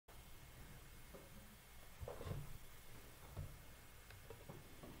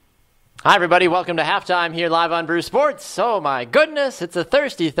Hi, everybody. Welcome to Halftime here live on Brew Sports. Oh, my goodness. It's a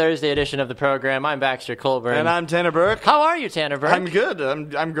Thirsty Thursday edition of the program. I'm Baxter Colburn. And I'm Tanner Burke. How are you, Tanner Burke? I'm good.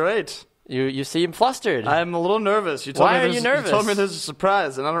 I'm great. You seem flustered. I'm a little nervous. Why are you nervous? You told me there's a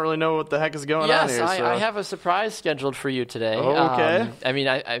surprise, and I don't really know what the heck is going on here. Yes, So. I have a surprise scheduled for you today. Oh,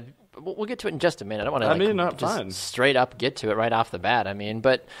 okay. We'll get to it in just a minute. I don't want to fine. Straight up get to it right off the bat.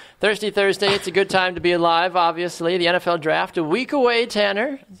 But Thirsty Thursday, it's a good time to be alive, obviously. The NFL draft a week away,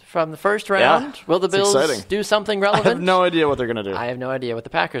 Tanner, from the first round. Yeah, Will the Bills exciting. do something relevant? I have no idea what they're going to do. I have no idea what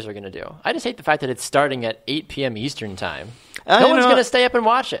the Packers are going to do. I just hate the fact that it's starting at 8 p.m. Eastern time. No one's going to stay up and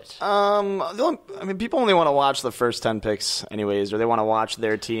watch it. People only want to watch the first 10 picks anyways, or they want to watch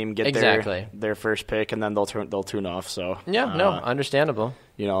their team get their first pick, and then they'll tune off. So understandable.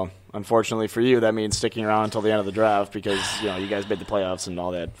 Unfortunately for you, that means sticking around until the end of the draft because you guys made the playoffs and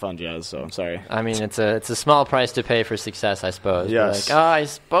all that fun jazz. So I'm sorry. It's a small price to pay for success, I suppose. Yes. I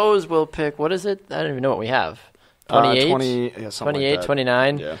suppose we'll pick. What is it? I don't even know what we have. 28? 28, like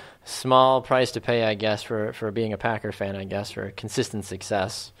 29? Yeah. Small price to pay, I guess, for being a Packer fan, I guess, for consistent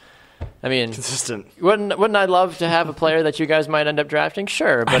success. Consistent. Wouldn't I love to have a player that you guys might end up drafting?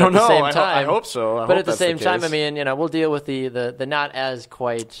 Sure, but I don't at the know. same time, I hope so. But at the same time, we'll deal with the not as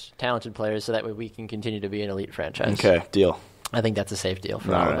quite talented players, so that way we can continue to be an elite franchise. Okay, deal. I think that's a safe deal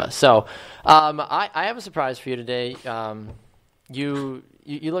for all of us. So, I have a surprise for you today.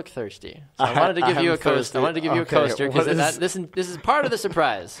 You look thirsty. So I wanted to give you a coaster. I wanted to give you a coaster because this is part of the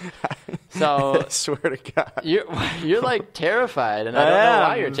surprise. So I swear to God, you're like terrified, and I don't know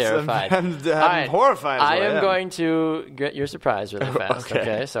why you're terrified. I'm horrified. I am going to get your surprise really fast.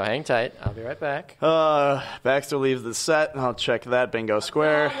 Okay, so hang tight. I'll be right back. Baxter leaves the set, and I'll check that bingo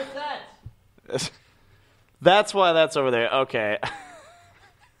square. That's why that's over there. Okay.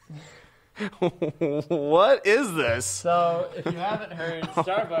 What is this? So, if you haven't heard,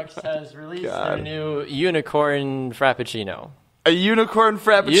 Starbucks has released their new unicorn frappuccino. A unicorn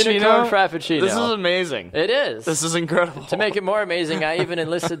frappuccino? Unicorn frappuccino. This is amazing. It is. This is incredible. To make it more amazing, I even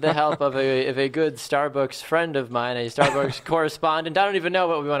enlisted the help of a good Starbucks friend of mine, a Starbucks correspondent. I don't even know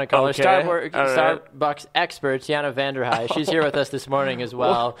what we want to call her. Starbucks expert, Tiana Vanderheij. She's here with us this morning as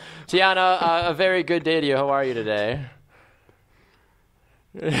well. Tiana, a very good day to you. How are you today?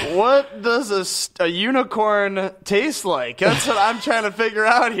 What does a unicorn taste like? That's what I'm trying to figure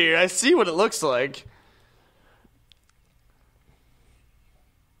out here. I see what it looks like.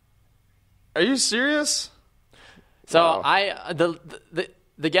 Are you serious? So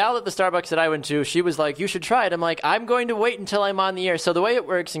the gal at the Starbucks that I went to, she was like, "You should try it." I'm like, "I'm going to wait until I'm on the air." So the way it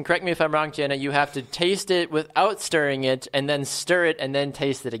works, and correct me if I'm wrong, Jenna, you have to taste it without stirring it, and then stir it, and then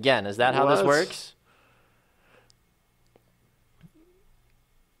taste it again. Is that how this works?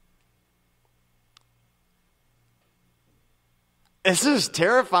 This is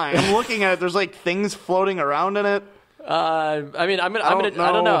terrifying. I'm looking at it. There's like things floating around in it. I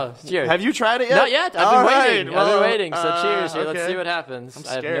don't know. Cheers. Have you tried it yet? Not yet. I've been waiting. Well, I've been waiting. So cheers. Here, okay. let's see what happens. I'm I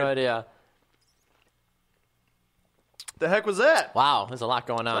have scared. no idea. The heck was that? Wow, there's a lot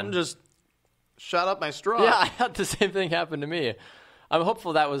going on. Something just shot up my straw. Yeah, I had the same thing happen to me. I'm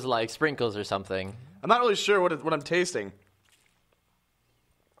hopeful that was like sprinkles or something. I'm not really sure what I'm tasting.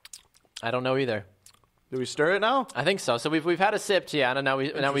 I don't know either. Do we stir it now? I think so. So we've had a sip, Tiana.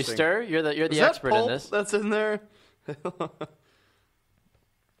 Now we stir. You're the expert in this. That's in there.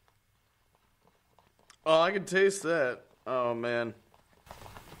 Oh, I can taste that. Oh man.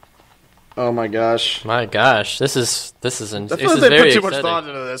 Oh my gosh. My gosh, this is I feel like they very put too much exciting. thought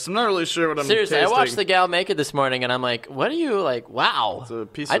into this. I'm not really sure what I'm Seriously, tasting. I watched the gal make it this morning, and I'm like, "What are you like? Wow!" It's a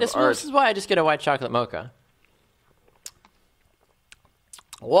piece of art. This is why I just get a white chocolate mocha.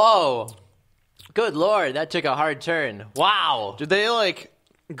 Whoa! Good Lord, that took a hard turn. Wow! Did they like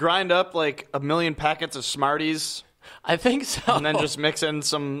grind up like a million packets of Smarties? I think so. And then just mix in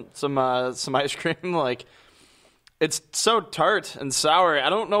some ice cream. Like, it's so tart and sour. I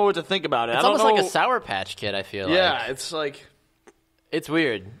don't know what to think about it. It's almost like a Sour Patch Kid, I feel like. Yeah, it's like... It's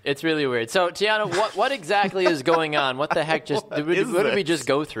weird. It's really weird. So, Tiana, what exactly is going on? What the heck what did we just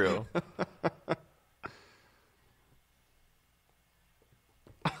go through?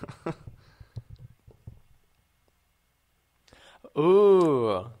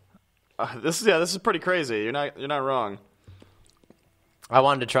 Ooh. This is pretty crazy. You're not wrong. I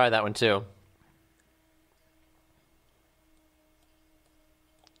wanted to try that one too.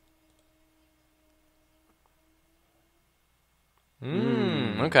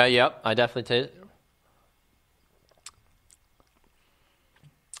 Okay, yep. I definitely taste.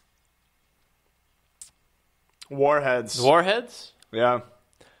 Warheads. Warheads? Yeah.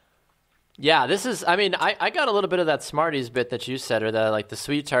 Yeah, this is. I mean, I got a little bit of that Smarties bit that you said, or the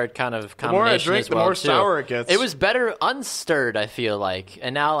Sweet Tart kind of combination. The more I drink, the more sour it gets. It was better unstirred, I feel like,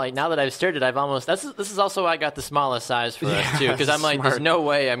 and now that I've stirred it, I've almost. This is also why I got the smallest size for us too, because I'm like, there's no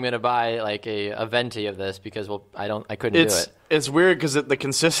way I'm gonna buy like a venti of this because I couldn't do it. It's weird because the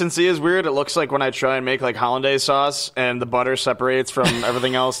consistency is weird. It looks like when I try and make like hollandaise sauce and the butter separates from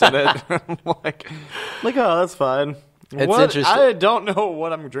everything else in it. I'm like, oh, that's fine. It's interesting. I don't know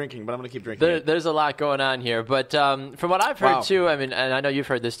what I'm drinking, but I'm going to keep drinking. There's a lot going on here. But from what I've heard, too, I mean, and I know you've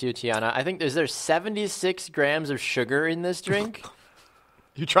heard this, too, Tiana, I think there's 76 grams of sugar in this drink.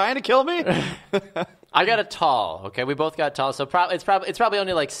 You trying to kill me? I got a tall, okay? We both got tall, so it's probably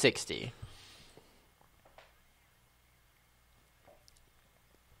only like 60.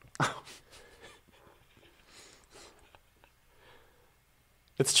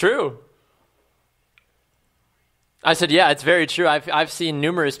 It's true. I said, yeah, it's very true. I've seen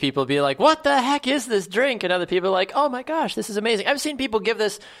numerous people be like, what the heck is this drink? And other people are like, oh my gosh, this is amazing. I've seen people give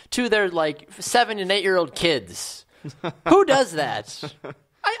this to their like 7 and 8 year old kids. Who does that?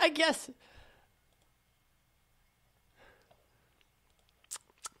 I guess.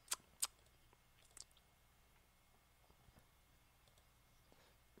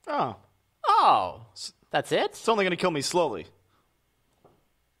 Oh, that's it? It's only going to kill me slowly.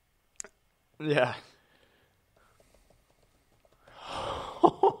 Yeah.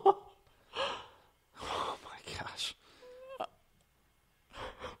 Oh my gosh.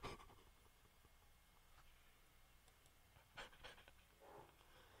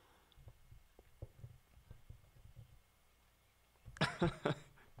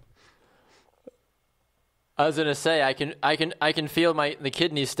 I was gonna say I can feel the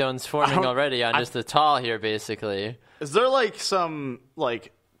kidney stones forming already on just the tall here, basically. Is there like some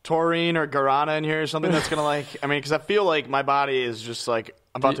like taurine or guarana in here or something that's gonna like? I mean, because I feel like my body is just like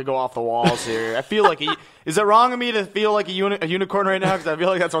about to go off the walls here. I feel like is it wrong of me to feel like a unicorn right now? Because I feel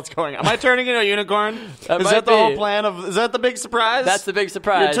like that's what's going on. Am I turning into a unicorn? Is that the whole plan of? Is that the big surprise? That's the big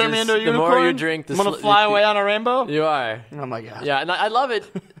surprise. You turn me into a unicorn. The more you drink, I'm gonna fly away on a rainbow. You are. Oh my god. Yeah, and I love it.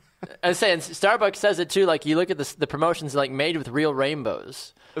 I was saying, Starbucks says it too. Like you look at the promotions, like made with real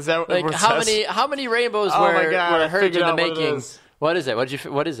rainbows. Is that like what how many rainbows were hurt in the making? What is it?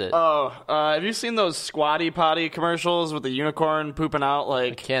 What is it? Oh, have you seen those Squatty Potty commercials with the unicorn pooping out?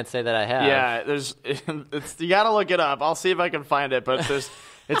 Like, I can't say that I have. Yeah, you gotta look it up. I'll see if I can find it. But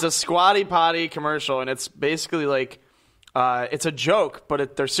it's a Squatty Potty commercial, and it's basically like. It's a joke,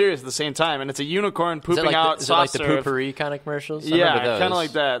 but they're serious at the same time, and it's a unicorn pooping out soft serve. Is it like the poopery kind of commercials? Yeah, kind of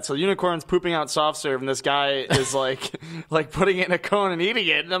like that. So unicorn's pooping out soft serve, and this guy is like putting it in a cone and eating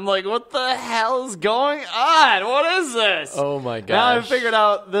it, and I'm like, what the hell is going on? What is this? Oh my gosh! Now I've figured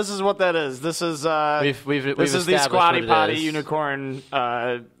out this is what that is. This is this is the Squatty Potty unicorn.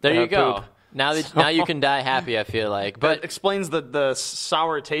 There you go. Poop. Now you can die happy, I feel like. But that explains the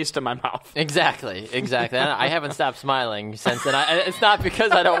sour taste in my mouth. Exactly. I haven't stopped smiling since then. It's not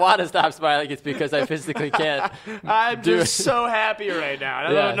because I don't want to stop smiling. It's because I physically can't. I'm just so happy right now.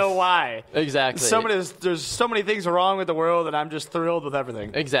 I don't know why. Exactly. There's so many things wrong with the world, and I'm just thrilled with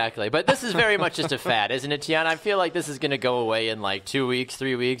everything. Exactly. But this is very much just a fad, isn't it, Tiana? I feel like this is going to go away in like 2 weeks,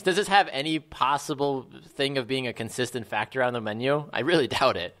 3 weeks. Does this have any possible thing of being a consistent factor on the menu? I really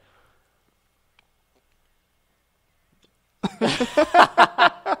doubt it.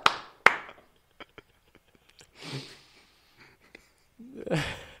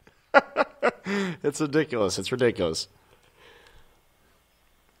 It's ridiculous. It's ridiculous.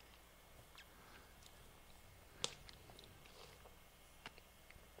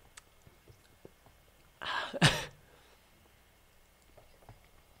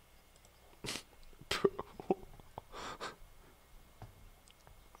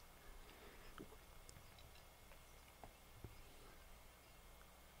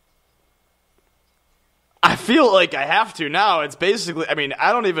 I feel like I have to now. It's basically, I mean,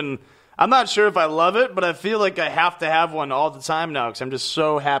 I'm not sure if I love it, but I feel like I have to have one all the time now because I'm just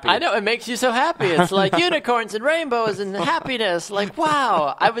so happy. I know, it makes you so happy. It's like unicorns and rainbows and happiness. Like,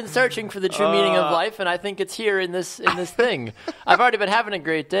 wow, I've been searching for the true meaning of life, and I think it's here in this thing. I've already been having a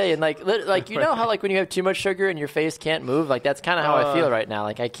great day, and like you know how like when you have too much sugar and your face can't move? Like, that's kind of how I feel right now.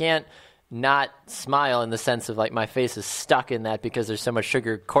 Like, I can't not smile in the sense of like my face is stuck in that because there's so much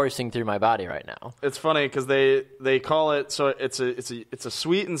sugar coursing through my body right now. It's funny because they call it, so it's a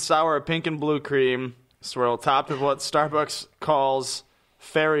sweet and sour pink and blue cream swirl topped with what Starbucks calls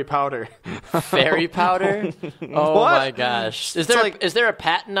Fairy powder. Fairy powder? Oh What? my gosh! Is there a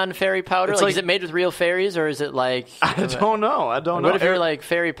patent on fairy powder? Like, is it made with real fairies, or is it like? I don't know. What if you're like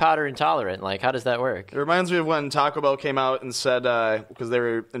fairy powder intolerant? Like, how does that work? It reminds me of when Taco Bell came out and said because they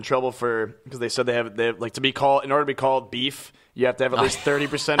were in trouble because they said they have like to be called, in order to be called beef, you have to have at least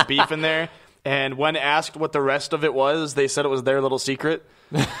 30% beef in there. And when asked what the rest of it was, they said it was their little secret.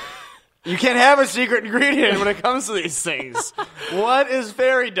 You can't have a secret ingredient when it comes to these things. What is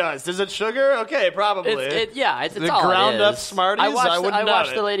fairy dust? Is it sugar? Okay, probably. It's the all ground it up is. Smarties. I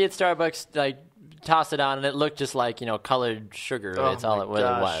watched the lady at Starbucks like toss it on, and it looked just like colored sugar. That's all it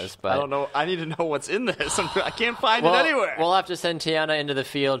was. But I don't know. I need to know what's in this. I can't find it anywhere. We'll have to send Tiana into the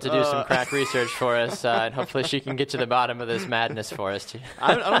field to do some crack research for us, and hopefully she can get to the bottom of this madness for us.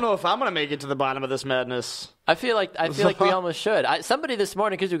 I don't know if I'm going to make it to the bottom of this madness. I feel like we almost should. Somebody this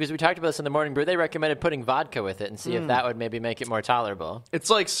morning, because we talked about this in the morning brew, they recommended putting vodka with it and see if that would maybe make it more tolerable. It's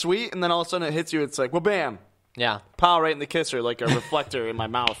like sweet, and then all of a sudden it hits you. It's like, well, bam. Yeah. Pow right in the kisser, like a reflector in my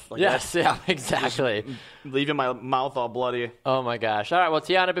mouth. Like yes, yeah, exactly. Leaving my mouth all bloody. Oh, my gosh. All right, well,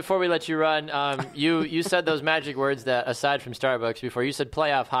 Tiana, before we let you run, you said those magic words that, aside from Starbucks, before you said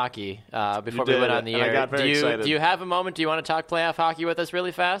playoff hockey before we went on the air. I got very excited. Do you have a moment? Do you want to talk playoff hockey with us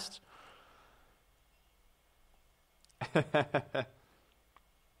really fast?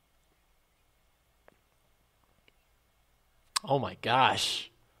 Oh, my gosh.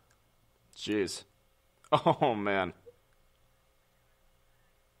 Jeez. Oh, man.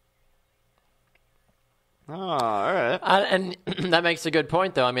 Oh, all right. And that makes a good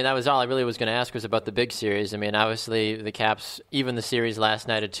point, though. I mean, that was all I really was going to ask was about the big series. I mean, obviously, the Caps, even the series last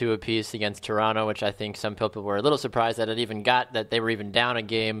night at 2 apiece against Toronto, which I think some people were a little surprised that they were even down a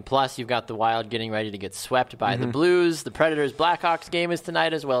game. Plus, you've got the Wild getting ready to get swept by the Blues. The Predators-Blackhawks game is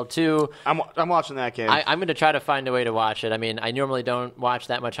tonight as well, too. I'm watching that game. I'm going to try to find a way to watch it. I mean, I normally don't watch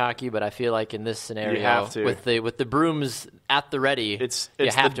that much hockey, but I feel like in this scenario, you have to. with the brooms at the ready,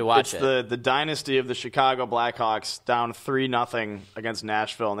 you have to watch it. It's the dynasty of the Chicago Blackhawks down 3-0 against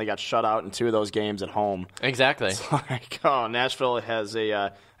Nashville, and they got shut out in 2 of those games at home. Exactly. It's like, Nashville has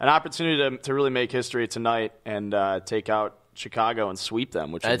an opportunity to really make history tonight and take out Chicago and sweep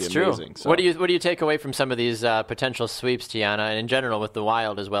them, which would be amazing. So. What do you take away from some of these potential sweeps, Tiana, and in general with the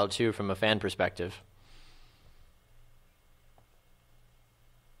Wild as well too, from a fan perspective?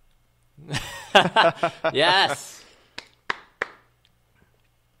 Yes.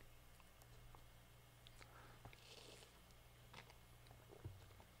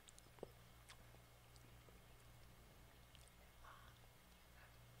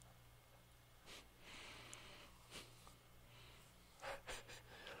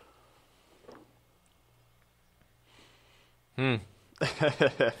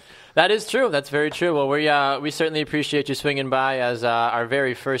 That is true. That's very true. Well, we certainly appreciate you swinging by as our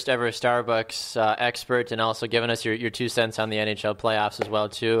very first ever Starbucks expert, and also giving us your 2 cents on the NHL playoffs as well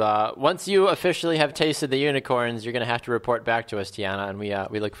too. Once you officially have tasted the unicorns, you're going to have to report back to us, Tiana, and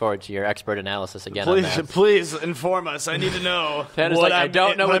we look forward to your expert analysis again. Please inform us. I need to know. I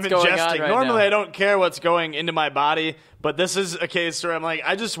don't know what's going on right Normally, now. I don't care what's going into my body, but this is a case where I'm like,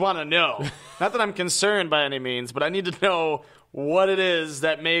 I just want to know. Not that I'm concerned by any means, but I need to know what it is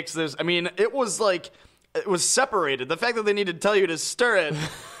that makes this. I mean, it was separated. The fact that they need to tell you to stir it.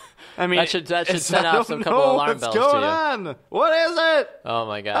 I mean, that should set off some couple alarm bells to you. What's going on? What is it? Oh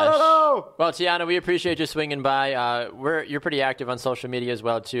my gosh! I don't know. Well, Tiana, we appreciate you swinging by. You're pretty active on social media as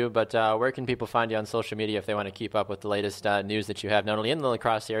well too. But where can people find you on social media if they want to keep up with the latest news that you have, not only in the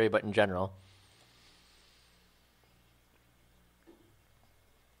lacrosse area but in general?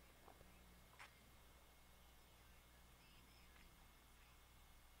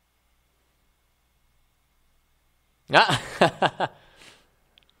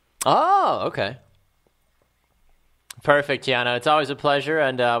 Oh, okay. Perfect, Tiana. It's always a pleasure,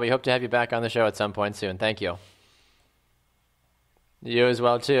 and we hope to have you back on the show at some point soon. Thank you. You as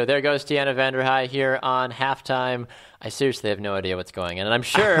well, too. There goes Tiana Vanderhei here on Halftime. I seriously have no idea what's going on. And I'm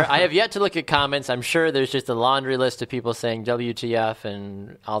sure, I have yet to look at comments. I'm sure there's just a laundry list of people saying WTF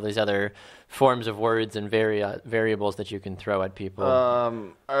and all these other forms of words and variables that you can throw at people.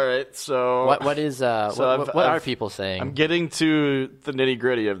 All right, so what are people saying? I'm getting to the nitty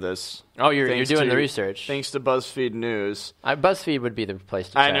gritty of this. Oh, you're doing the research. Thanks to BuzzFeed News. BuzzFeed would be the place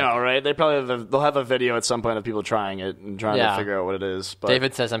to check. I know, right? They probably they'll have a video at some point of people trying it and trying to figure out what it is. But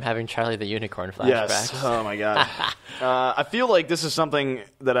David says I'm having Charlie the Unicorn flashbacks. Yes. Oh my god. I feel like this is something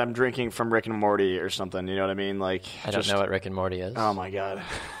that I'm drinking from Rick and Morty or something. You know what I mean? Like I don't know what Rick and Morty is. Oh my god.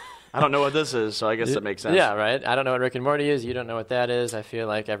 I don't know what this is, so I guess that makes sense. Yeah, right. I don't know what Rick and Morty is. You don't know what that is. I feel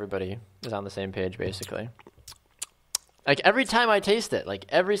like everybody is on the same page, basically. Like every time I taste it, like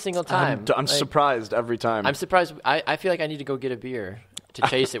every single time. I'm surprised every time. I'm surprised. I feel like I need to go get a beer to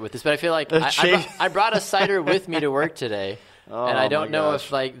chase it with this, but I feel like I brought a cider with me to work today, and I don't know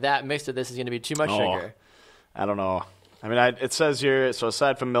if like that mix of this is going to be too much sugar. I don't know. I mean, it says here, so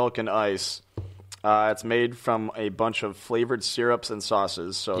aside from milk and ice, it's made from a bunch of flavored syrups and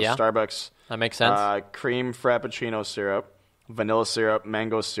sauces. So Starbucks. That makes sense. Cream frappuccino syrup, vanilla syrup,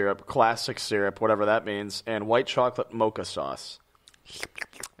 mango syrup, classic syrup, whatever that means, and white chocolate mocha sauce.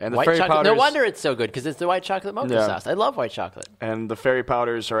 And the white fairy chocolate. powders, no wonder it's so good, because it's the white chocolate mocha sauce. I love white chocolate. And the fairy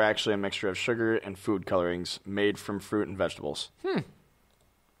powders are actually a mixture of sugar and food colorings made from fruit and vegetables.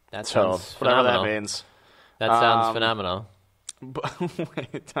 That sounds whatever phenomenal. that means. That sounds phenomenal.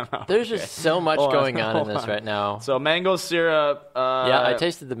 Wait, There's just so much going on in this right now. So mango syrup. I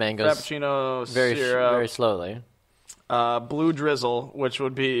tasted the mangoes. Frappuccino very syrup. very slowly. Blue drizzle, which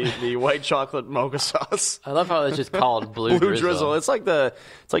would be the white chocolate mocha sauce. I love how it's just called blue drizzle. It's like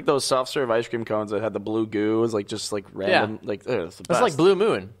those soft serve ice cream cones that had the blue goo. It's like just like random. It's the best. It's like Blue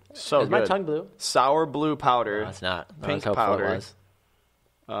Moon. So Is good. my tongue blue? Sour blue powder. No, it's not. Pink I was hopeful powder. It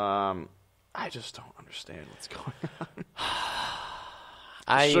was. I just don't understand what's going on.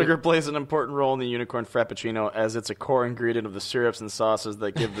 I Sugar plays an important role in the unicorn frappuccino as it's a core ingredient of the syrups and sauces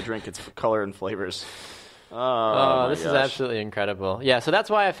that give the drink its color and flavors. Oh, this is absolutely incredible. Yeah, so that's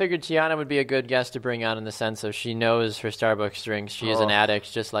why I figured Tiana would be a good guest to bring on, in the sense of she knows her Starbucks drinks. She is an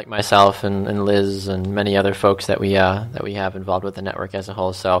addict, just like myself and Liz and many other folks that we have involved with the network as a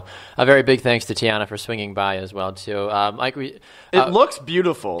whole. So a very big thanks to Tiana for swinging by as well too. It looks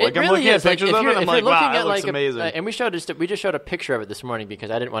beautiful. Like, I'm looking at pictures of it, and I'm like, wow, it looks amazing. And we just showed a picture of it this morning, because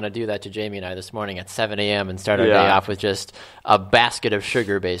I didn't want to do that to Jamie and I this morning at 7 a.m. and start our day off with just a basket of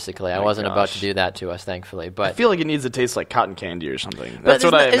sugar, basically. I wasn't about to do that to us, thankfully. But I feel like it needs to taste like cotton candy or something. That's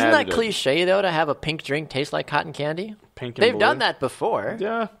what I imagine. Isn't that cliche, though, to have a pink drink taste like cotton candy? Pink and They've blue. done that before.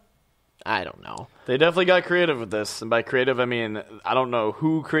 Yeah. I don't know. They definitely got creative with this. And by creative, I mean, I don't know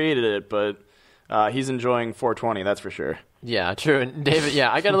who created it, but he's enjoying 420, that's for sure. Yeah, true. And David,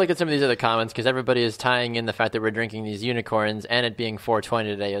 I got to look at some of these other comments, because everybody is tying in the fact that we're drinking these unicorns and it being 420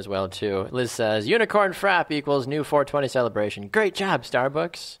 today as well, too. Liz says, unicorn frap equals new 420 celebration. Great job,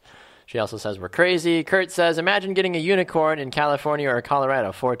 Starbucks. She also says, we're crazy. Kurt says, imagine getting a unicorn in California or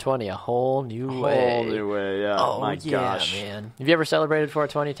Colorado. 420, a whole new way. A whole new way, yeah. Oh, my gosh. Man. Have you ever celebrated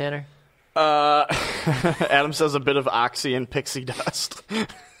 420, Tanner? Adam says a bit of oxy and pixie dust.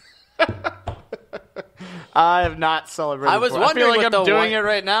 I have not celebrated. I feel like I'm doing it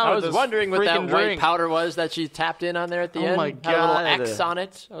right now. I was wondering what that white powder was that she tapped in on there at the end. Oh my god! Had a little X on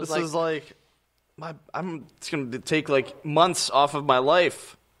it. This is like, it's going to take like months off of my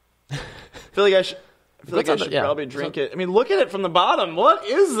life. I feel like I should probably drink it. I mean, look at it from the bottom. What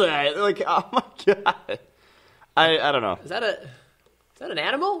is that? Like, oh my god! I don't know. Is that an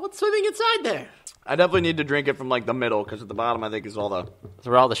animal? What's swimming inside there? I definitely need to drink it from like the middle, because at the bottom I think is all the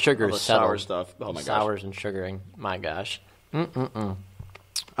where all the sugars settle. Sour stuff. Oh my gosh. Sours and sugaring. My gosh. I don't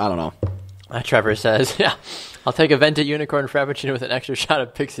know. Trevor says, I'll take a Venti unicorn frappuccino with an extra shot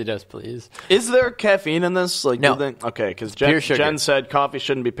of pixie dust, please. Is there caffeine in this? Like, no. Okay, because Jen said coffee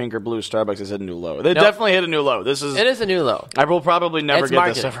shouldn't be pink or blue. Starbucks has hit a new low. They definitely hit a new low. It is a new low. I will probably never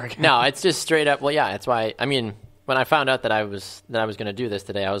get this ever again. No, it's just straight up. Well, yeah, that's why. I mean, when I found out that I was going to do this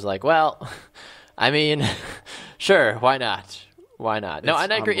today, I was like, well, I mean, sure, why not? Why not? No,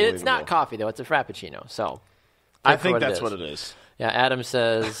 and I agree. It's not coffee though; it's a frappuccino. So I think that's what it is. Yeah, Adam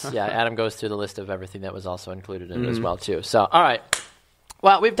says. Yeah, Adam goes through the list of everything that was also included in it as well too. So, all right.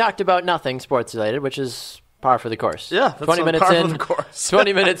 Well, we've talked about nothing sports related, which is par for the course. Yeah, that's 20 minutes par in. For the course.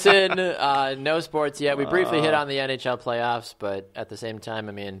 20 minutes in. No sports yet. We briefly hit on the NHL playoffs, but at the same time,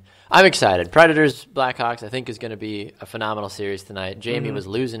 I mean, I'm excited. Predators, Blackhawks, I think is going to be a phenomenal series tonight. Jamie was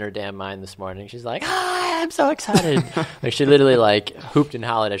losing her damn mind this morning. She's like, I'm so excited. Like, she literally like hooped and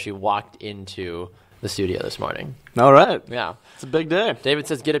hollered as she walked into the studio this morning. All right. Yeah. It's a big day. David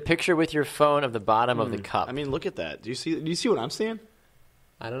says, get a picture with your phone of the bottom of the cup. I mean, look at that. Do you see what I'm seeing?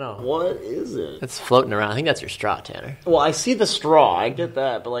 I don't know. What is it? It's floating around. I think that's your straw, Tanner. Well, I see the straw. I get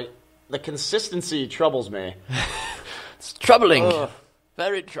that. But, like, the consistency troubles me. It's troubling. Ugh.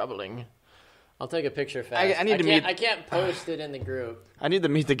 Very troubling. I'll take a picture fast. I can't post it in the group. I need to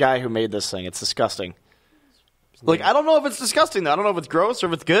meet the guy who made this thing. It's disgusting. Like, I don't know if it's disgusting, though. I don't know if it's gross or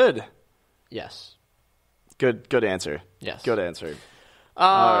if it's good. Yes. Good answer. Yes. Good answer.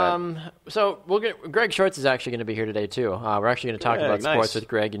 So Greg Shorts is actually going to be here today too. We're actually going to talk about sports with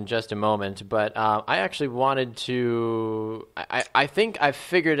Greg in just a moment. But I actually wanted to. I think I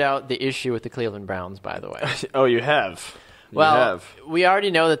figured out the issue with the Cleveland Browns. By the way. Oh, you have. Well, we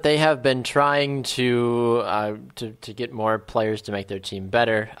already know that they have been trying to get more players to make their team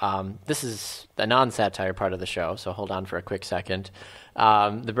better. This is the non-satire part of the show, so hold on for a quick second.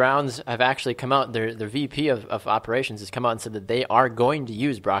 The Browns have actually come out, their VP of operations has come out and said that they are going to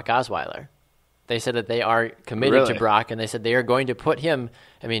use Brock Osweiler. They said that they are committed to Brock, and they said they are going to put him.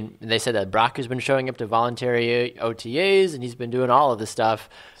 I mean, they said that Brock has been showing up to voluntary OTAs, and he's been doing all of this stuff.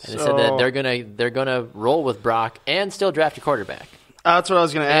 And they said that they're gonna roll with Brock and still draft a quarterback. That's what I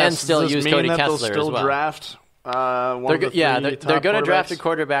was going to ask. And still use Cody Kessler as well. Draft one of the three they're going to draft a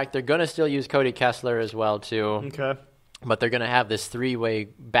quarterback. They're going to still use Cody Kessler as well too. Okay. But they're going to have this three-way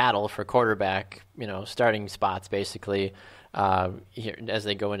battle for quarterback, starting spots basically. Here as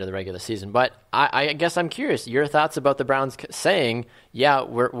they go into the regular season. But I guess I'm curious your thoughts about the Browns saying, yeah,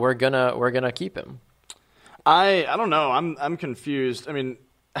 we're gonna keep him. I don't know. I'm confused. I mean,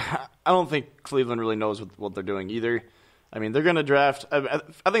 I don't think Cleveland really knows what they're doing either. I mean, they're gonna draft. I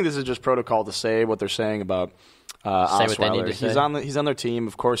think this is just protocol to say what they're saying about Osweiler. He's on their team.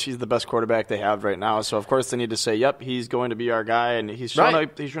 Of course, he's the best quarterback they have right now. So of course they need to say, yep, he's going to be our guy, and he's shown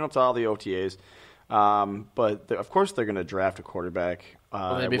up to all the OTAs. But of course they're going to draft a quarterback.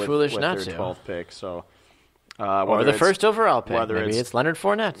 They'd be foolish not their to. 12th pick. So, or the first overall pick. Maybe it's Leonard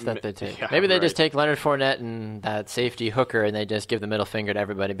Fournette that they take. Maybe they just take Leonard Fournette and that safety hooker, and they just give the middle finger to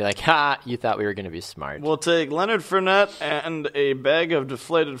everybody. Be like, ha! You thought we were going to be smart. We'll take Leonard Fournette and a bag of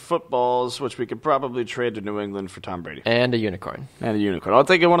deflated footballs, which we could probably trade to New England for Tom Brady and a unicorn. I'll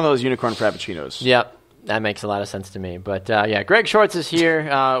take one of those unicorn frappuccinos. Yep. That makes a lot of sense to me. But, Greg Schwartz is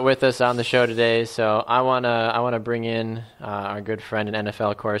here with us on the show today. So I wanna bring in our good friend and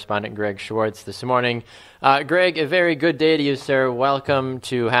NFL correspondent, Greg Schwartz, this morning. Greg, a very good day to you, sir. Welcome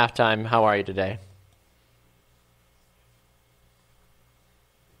to Halftime. How are you today?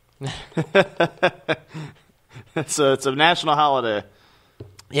 It's a national holiday.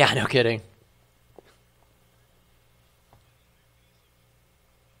 Yeah, no kidding.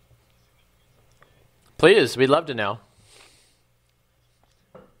 Please, we'd love to know.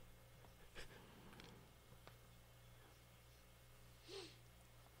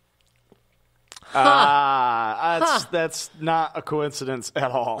 That's not a coincidence at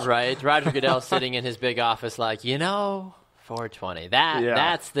all. Right. Roger Goodell sitting in his big office like, 420.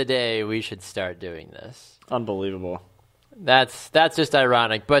 That's the day we should start doing this. Unbelievable. That's just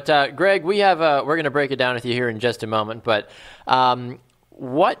ironic. But, Greg, we're going to break it down with you here in just a moment. But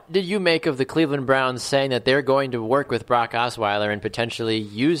what did you make of the Cleveland Browns saying that they're going to work with Brock Osweiler and potentially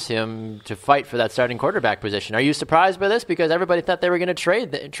use him to fight for that starting quarterback position? Are you surprised by this? Because everybody thought they were going to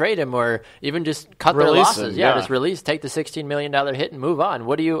trade him or even just cut their losses. Yeah, just take the $16 million hit and move on.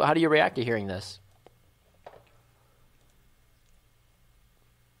 How do you react to hearing this?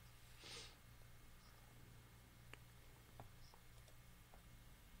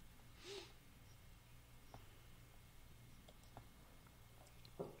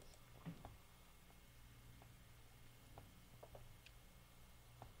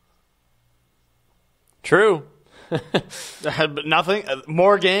 True. But nothing.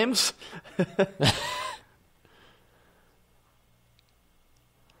 More games.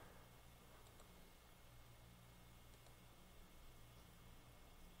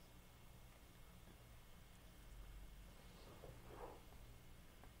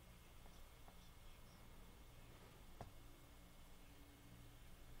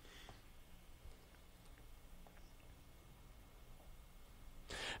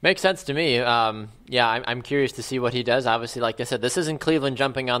 Makes sense to me. I'm curious to see what he does. Obviously, like I said, this isn't Cleveland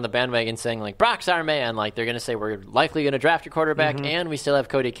jumping on the bandwagon saying, like, Brock's our man. Like, they're going to say we're likely going to draft a quarterback, and we still have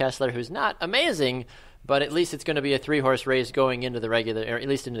Cody Kessler, who's not amazing, but at least it's going to be a three-horse race going into the regular, or at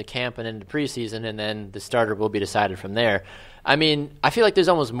least into the camp and into preseason, and then the starter will be decided from there. I mean, I feel like there's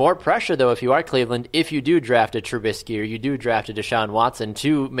almost more pressure, though, if you are Cleveland, if you do draft a Trubisky or you do draft a Deshaun Watson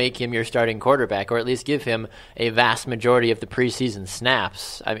to make him your starting quarterback, or at least give him a vast majority of the preseason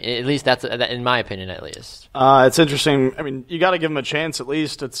snaps. I mean, at least that's in my opinion, at least. It's interesting. I mean, you got to give him a chance. At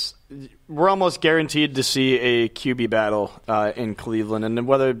least we're almost guaranteed to see a QB battle in Cleveland, and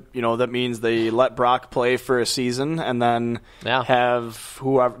whether that means they let Brock play for a season and then have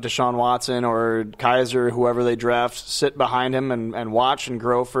whoever Deshaun Watson or Kaiser, whoever they draft, sit behind him and watch and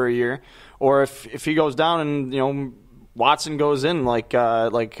grow for a year, or if he goes down and Watson goes in like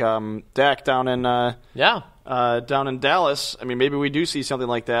Dak down in Dallas. I mean, maybe we do see something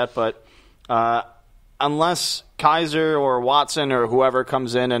like that, but unless Kaiser or Watson or whoever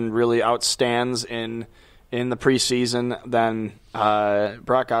comes in and really outstands in the preseason, then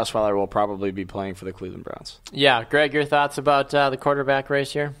Brock Osweiler will probably be playing for the Cleveland Browns. Yeah, Greg, your thoughts about the quarterback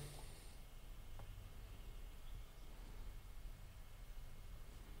race here?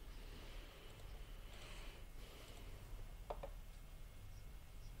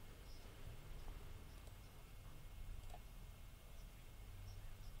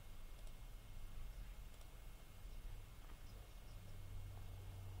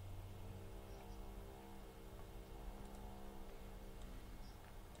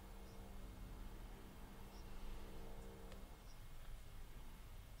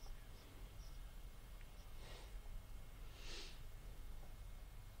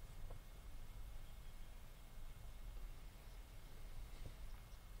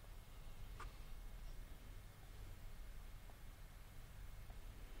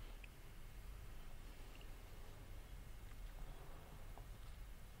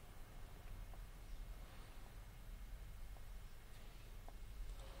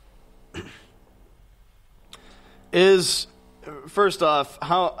 Is first off,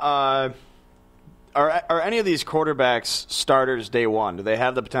 how are any of these quarterbacks starters day one? Do they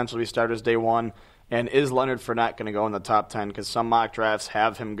have the potential to be starters day one? And is Leonard Fournette going to go in the top 10? Because some mock drafts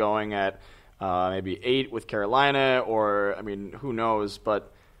have him going at maybe 8 with Carolina, or I mean, who knows?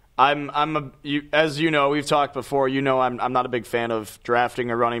 But as you know, we've talked before. You know, I'm not a big fan of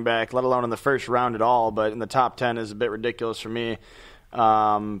drafting a running back, let alone in the first round at all. But in the top 10 is a bit ridiculous for me.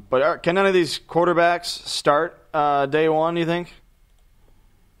 But can none of these quarterbacks start day one, you think?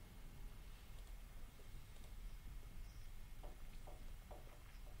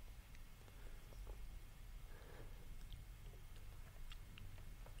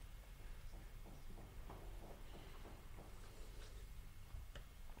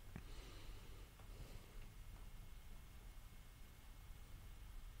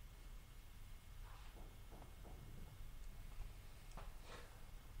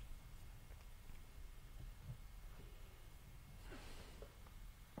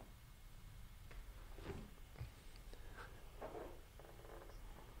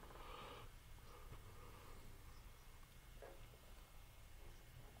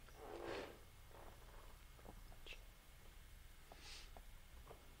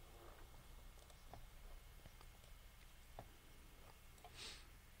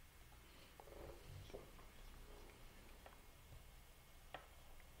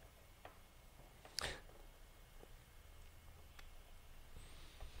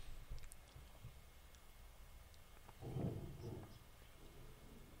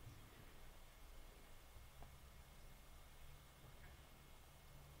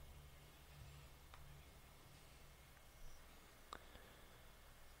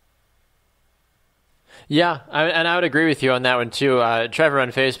 Yeah, and I would agree with you on that one, too. Trevor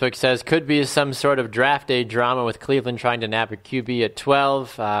on Facebook says, could be some sort of draft day drama with Cleveland trying to nab a QB at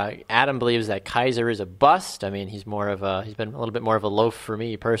 12. Adam believes that Kaiser is a bust. I mean, he's been a little bit more of a loaf for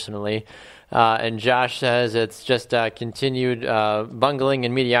me personally. And Josh says it's just continued bungling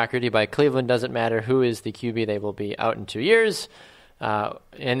and mediocrity by Cleveland. Doesn't matter who is the QB, they will be out in 2 years.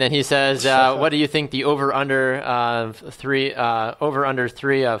 And then he says, what do you think the over-under 3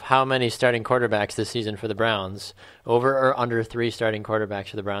 of how many starting quarterbacks this season for the Browns? Over or under 3 starting quarterbacks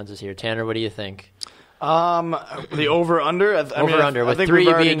for the Browns this year? Tanner, what do you think? The over-under? Over-under, with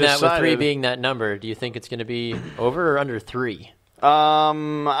 3 being that number. Do you think it's going to be over or under 3?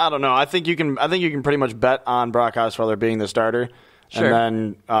 I don't know. I think you can pretty much bet on Brock Osweiler being the starter. Sure.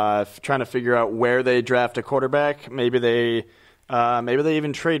 And then trying to figure out where they draft a quarterback. Maybe they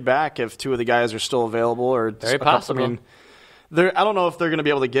even trade back if 2 of the guys are still available. Or very possible. I mean, I don't know if they're going to be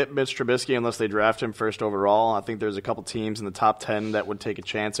able to get Mitch Trubisky unless they draft him first overall. I think there's a couple teams in the top 10 that would take a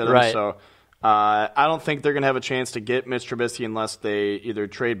chance at him. Right. So I don't think they're going to have a chance to get Mitch Trubisky unless they either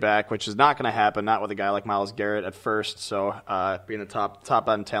trade back, which is not going to happen, not with a guy like Myles Garrett at first, so being the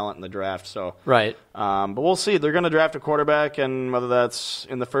top-end talent in the draft. So right. But we'll see. They're going to draft a quarterback, and whether that's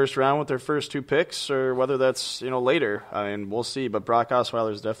in the first round with their first 2 picks or whether that's later, I mean, we'll see. But Brock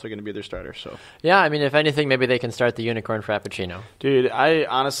Osweiler is definitely going to be their starter. So yeah, I mean, if anything, maybe they can start the unicorn frappuccino. Dude, I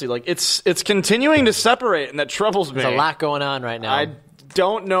honestly, it's continuing to separate, and that troubles me. There's a lot going on right now. I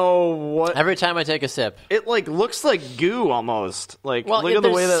don't know what. Every time I take a sip, it looks like goo almost. Look at the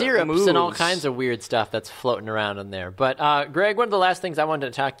way that syrups moves. And all kinds of weird stuff that's floating around in there. But Greg, one of the last things I wanted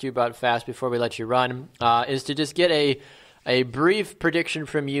to talk to you about fast before we let you run is to just get a brief prediction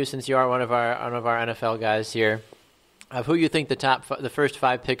from you, since you are one of our NFL guys here, of who you think the first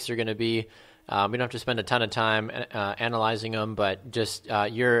 5 picks are going to be. We don't have to spend a ton of time analyzing them, but just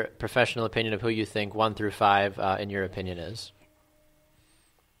your professional opinion of who you think 1 through 5 in your opinion is.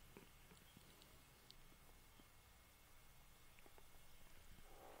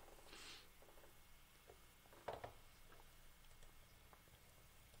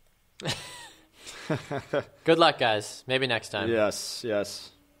 Good luck, guys. Maybe next time. Yes.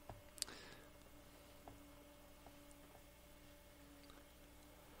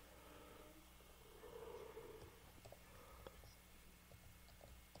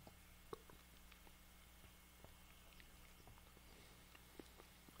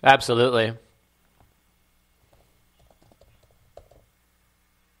 Absolutely.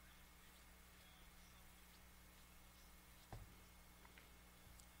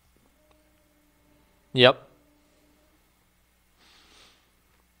 Yep.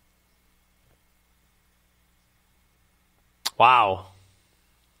 Wow.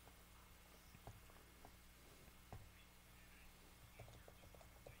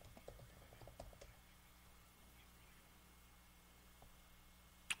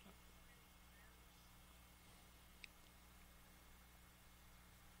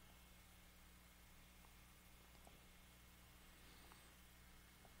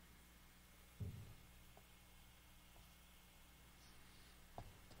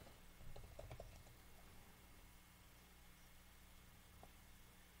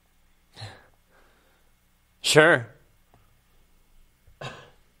 Sure.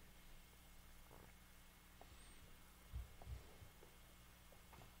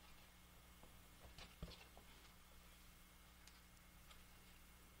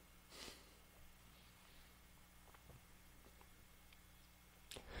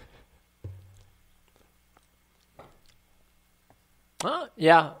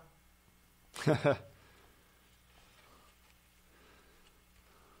 Yeah.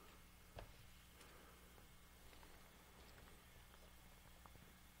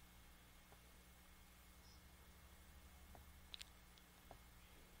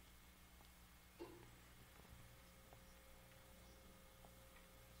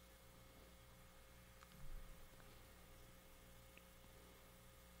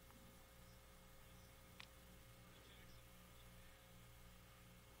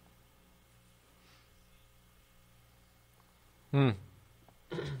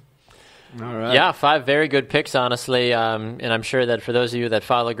 All right. Yeah, 5 very good picks, honestly. And I'm sure that for those of you that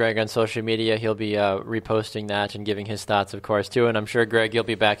follow Greg on social media, he'll be reposting that and giving his thoughts, of course, too. And I'm sure, Greg, you'll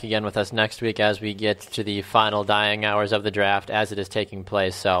be back again with us next week as we get to the final dying hours of the draft as it is taking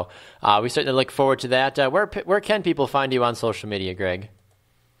place. So we certainly look forward to that. Where can people find you on social media, Greg?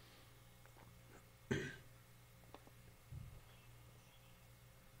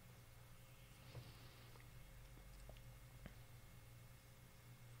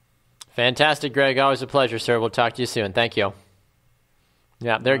 Fantastic, Greg. Always a pleasure, sir. We'll talk to you soon. Thank you.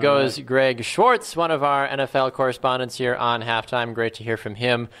 Yeah, there goes Greg Schwartz, one of our NFL correspondents here on Halftime. Great to hear from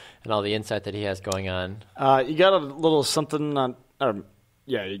him and all the insight that he has going on. You got a little something on...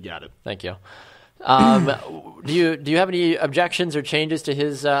 yeah, you got it. Thank you. Do you have any objections or changes to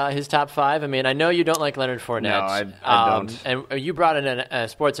his top 5? I mean, I know you don't like Leonard Fournette. No, I don't. And you brought in a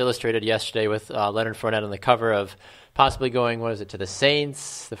Sports Illustrated yesterday with Leonard Fournette on the cover of possibly going, to the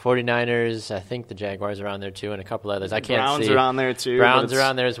Saints, the 49ers, I think the Jaguars are on there too, and a couple others. I can't Browns see. Browns are on there too. Browns are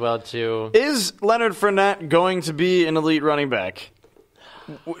on there as well too. Is Leonard Fournette going to be an elite running back?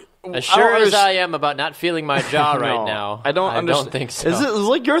 As sure as I am about not feeling my jaw right now, I don't understand. Don't think so. Is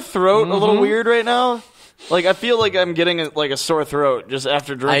like your throat a little weird right now? Like, I feel like I'm getting a sore throat just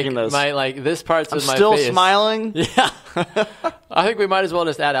after drinking this. This part's with my still face. Smiling? Yeah. I think we might as well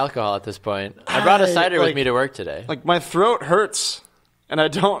just add alcohol at this point. I brought a cider with me to work today. Like, my throat hurts, and I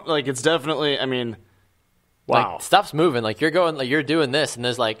don't, it's definitely, wow. Stuff's moving. You're going, you're doing this, and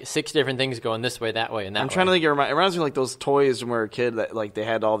there's 6 different things going this way, that way, and that way. I'm trying to think, it reminds me of those toys when we were a kid that, they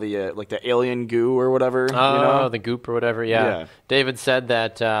had all the, the alien goo or whatever. Oh, the goop or whatever, yeah. David said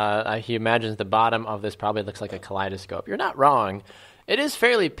that he imagines the bottom of this probably looks like a kaleidoscope. You're not wrong. It is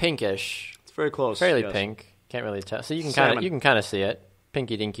fairly pinkish. It's very close. Fairly pink. Can't really tell. So you can kind of see it.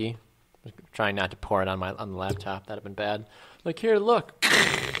 Pinky dinky. Trying not to pour it on the laptop. That'd have been bad. Here, look.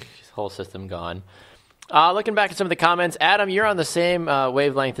 His whole system gone. Looking back at some of the comments, Adam, you're on the same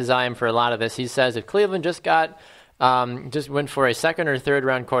wavelength as I am for a lot of this. He says if Cleveland just went for a second or third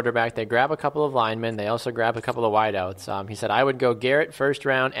round quarterback, they grab a couple of linemen. They also grab a couple of wideouts. He said I would go Garrett first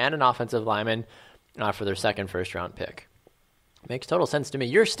round and an offensive lineman for their second first round pick. Makes total sense to me.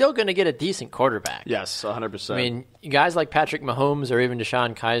 You're still going to get a decent quarterback. Yes, 100%. I mean, guys like Patrick Mahomes or even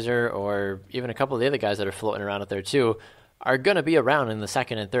Deshaun Kaiser or even a couple of the other guys that are floating around out there too are going to be around in the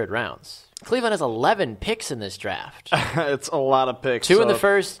second and third rounds. Cleveland has 11 picks in this draft. It's a lot of picks. 2 in the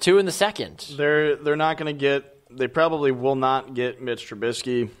first, 2 in the second. They're not going to get – they probably will not get Mitch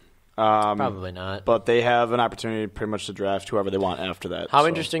Trubisky. Probably not. But they have an opportunity pretty much to draft whoever they want after that. How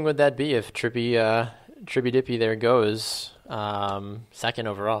interesting would that be if Trippy Dippy there goes second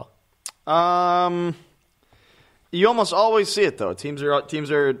overall? You almost always see it, though. Teams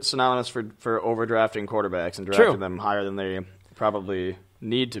are synonymous for overdrafting quarterbacks and drafting them higher than they probably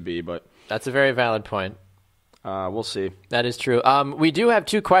need to be, but that's a very valid point. We'll see. That is true. We do have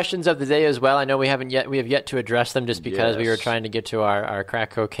 2 questions of the day as well. I know we have yet to address them just because we were trying to get to our crack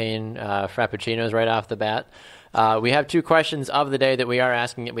cocaine frappuccinos right off the bat. We have 2 questions of the day that we are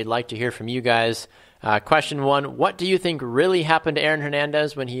asking that we'd like to hear from you guys. Question 1, what do you think really happened to Aaron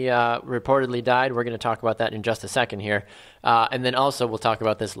Hernandez when he reportedly died? We're going to talk about that in just a second here. And then also we'll talk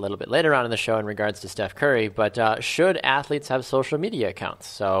about this a little bit later on in the show in regards to Steph Curry. But should athletes have social media accounts?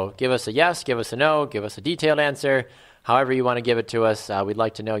 So give us a yes, give us a no, give us a detailed answer. However you want to give it to us, we'd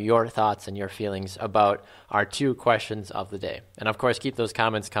like to know your thoughts and your feelings about our 2 questions of the day. And, of course, keep those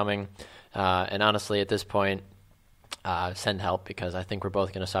comments coming. And honestly, at this point, send help because I think we're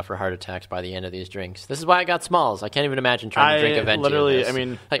both going to suffer heart attacks by the end of these drinks. This is why I got Smalls. I can't even imagine trying to drink a Venti.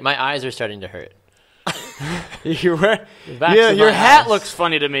 Literally, my eyes are starting to hurt. Your hat looks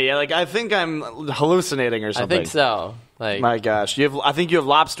funny to me. I think I'm hallucinating or something. I think so. My gosh, I think you have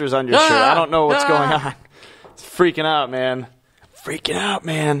lobsters on your shirt. I don't know what's going on. freaking out, man.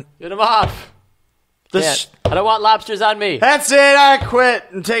 Get him off. I don't want lobsters on me. That's it. I quit.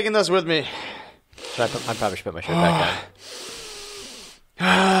 I'm taking this with me. I probably should put my shirt back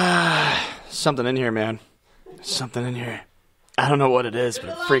on. Something in here, man. Something in here. I don't know what it is, but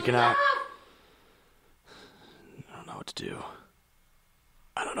I'm freaking out. I don't know what to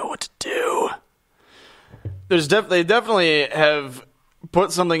do. They definitely have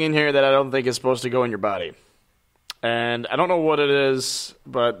put something in here that I don't think is supposed to go in your body. And I don't know what it is,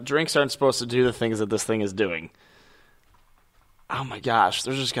 but drinks aren't supposed to do the things that this thing is doing. Oh my gosh,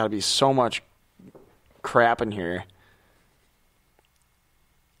 there's just got to be so much crap in here.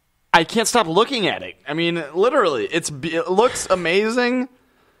 I can't stop looking at it. I mean, literally, it looks amazing,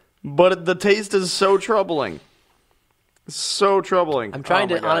 but the taste is so troubling. So troubling. I'm trying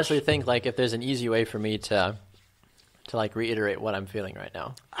to honestly think like if there's an easy way for me to like reiterate what I'm feeling right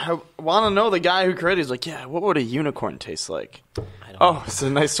now. I want to know the guy who created it. He's like, yeah, what would a unicorn taste like? I don't know. It's a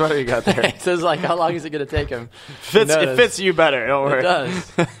nice sweater you got there. It says like, how long is it going to take him? It fits you better. Don't worry. It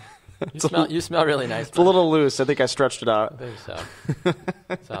does. You smell really nice. It's a little loose. I think I stretched it out. I think so.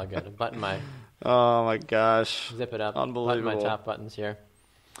 It's all good. Button my. Oh my gosh. Zip it up. Unbelievable. Button my top buttons here.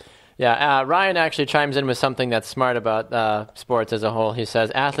 Yeah, Ryan actually chimes in with something that's smart about sports as a whole. He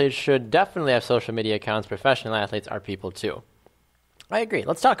says, athletes should definitely have social media accounts. Professional athletes are people too. I agree.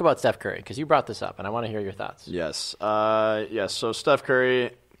 Let's talk about Steph Curry, because you brought this up, and I want to hear your thoughts. Yes. So Steph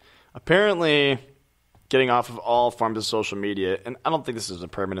Curry apparently getting off of all forms of social media, and I don't think this is a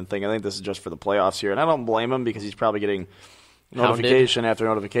permanent thing. I think this is just for the playoffs here, and I don't blame him because he's probably getting notification after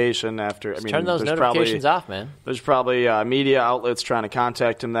notification after. Turn those notifications off, man. There's probably media outlets trying to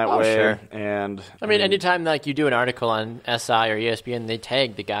contact him that way. Sure. And I mean, anytime like you do an article on SI or ESPN, they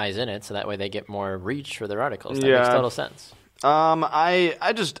tag the guys in it, so that way they get more reach for their articles. That makes total sense. I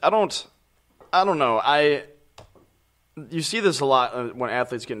don't know. You see this a lot when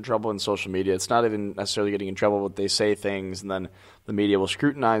athletes get in trouble in social media. It's not even necessarily getting in trouble, but they say things, and then the media will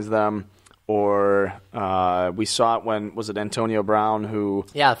scrutinize them. Or we saw it when, was it Antonio Brown who...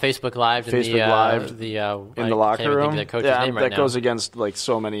 Yeah, Facebook Live in the locker room. The coach's name right that goes against like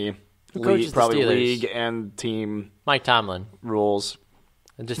so many league and team Mike Tomlin rules.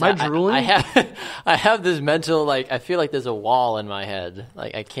 Am I drooling? I have this mental, like, I feel like there's a wall in my head.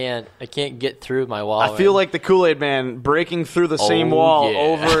 Like, I can't get through my wall. I feel like the Kool-Aid Man breaking through the same wall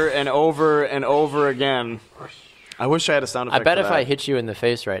over and over and over again. I wish I had a sound effect. I bet if I hit you in the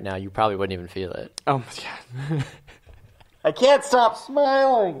face right now, you probably wouldn't even feel it. Oh, yeah. I can't stop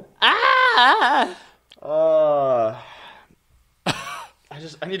smiling. I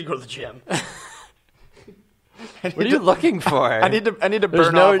need to go to the gym. What are you looking for? I need to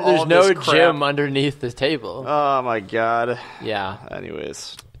burn off all There's no this gym crap underneath the table. Oh my god. Yeah.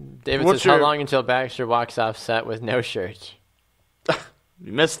 Anyways, David says, how long until Baxter walks off set with no shirt?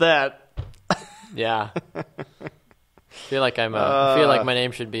 You missed that. Yeah. I feel like my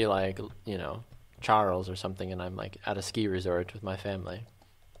name should be like, Charles or something, and I'm like at a ski resort with my family.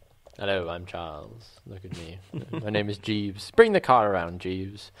 Hello, I'm Charles. Look at me. My name is Jeeves. Bring the car around,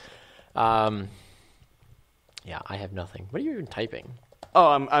 Jeeves. Yeah, I have nothing. What are you even typing? Oh,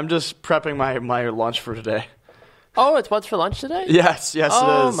 I'm just prepping my lunch for today. Oh, it's what's for lunch today? Yes, it is.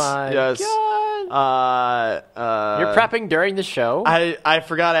 Oh my god! You're prepping during the show. I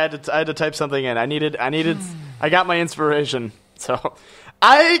forgot I had to type something in. I needed. I got my inspiration, so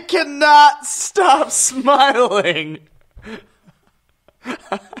I cannot stop smiling.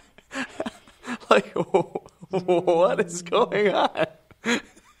 Like, what is going on?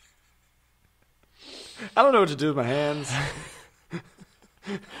 I don't know what to do with my hands.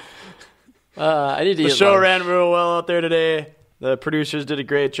 I need to. The show ran real well out there today. The producers did a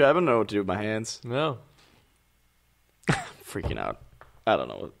great job. I don't know what to do with my hands. No. Freaking out. I don't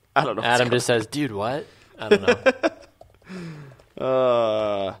know. Adam just says, "Dude, what?" I don't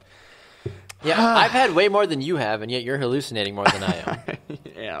know. Yeah, I've had way more than you have, and yet you're hallucinating more than I am.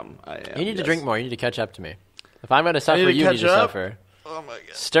 I am. You need to drink more. You need to catch up to me. If I'm going to suffer, you need to suffer. Oh my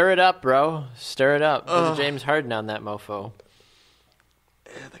god. Stir it up, bro. Stir it up. There's a James Harden on that mofo.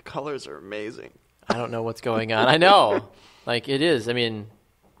 Yeah, the colors are amazing. I don't know what's going on. I know. Like, it is. I mean,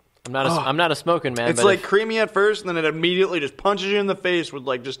 I'm not a smoking man. It's like creamy at first, and then it immediately just punches you in the face with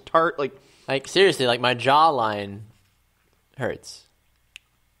like just tart. Like seriously, like my jawline hurts.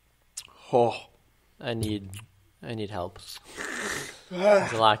 Oh, I need help.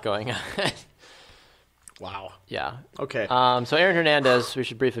 There's a lot going on. Wow. Yeah. Okay. So Aaron Hernandez, we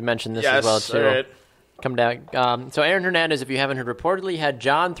should briefly mention this as well too. All right. Come down. So Aaron Hernandez, if you haven't heard, reportedly had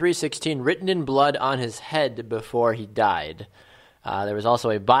John 3:16 written in blood on his head before he died. There was also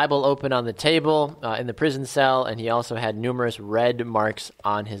a Bible open on the table in the prison cell, and he also had numerous red marks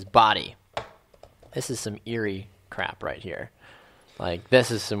on his body. This is some eerie crap right here. Like,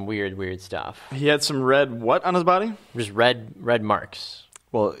 this is some weird stuff. He had some red what on his body? Just red marks.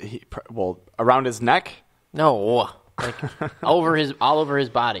 Well, around his neck? No, like all over his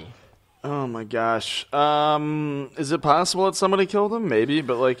body. Oh my gosh. Is it possible that somebody killed him? Maybe,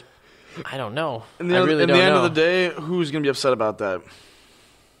 but like, I don't know. In the end of the day, who's gonna be upset about that?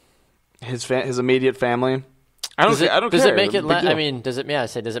 His immediate family. I don't care. Does it make it? Does it? Yeah,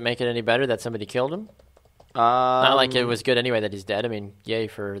 does it make it any better that somebody killed him? Not like it was good anyway that he's dead. I mean, yay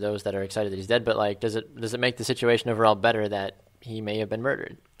for those that are excited that he's dead. But like, does it make the situation overall better that he may have been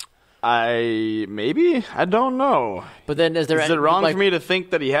murdered? I don't know. But then, is it wrong for me to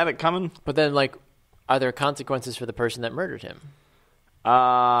think that he had it coming? But then, like, are there consequences for the person that murdered him?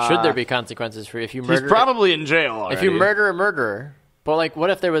 Should there be consequences for if you murder? He's probably in jail already. If you murder a murderer, but like,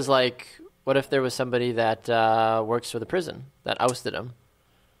 what if there was somebody that works for the prison that ousted him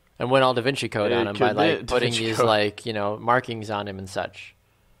and went all Da Vinci Code on him by like putting these like markings on him and such?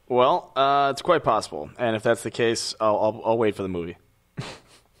 Well, it's quite possible, and if that's the case, I'll wait for the movie.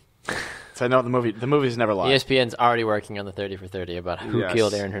 So I know the movie's never live. ESPN's already working on the 30 for 30 about who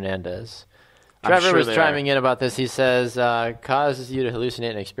killed Aaron Hernandez. Trevor was chiming in about this. He says, causes you to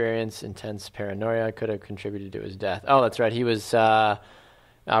hallucinate and experience intense paranoia, could have contributed to his death. Oh, that's right. He was.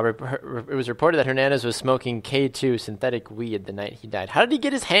 It was reported that Hernandez was smoking K2 synthetic weed the night he died. How did he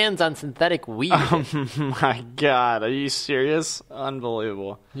get his hands on synthetic weed? Oh my God, are you serious?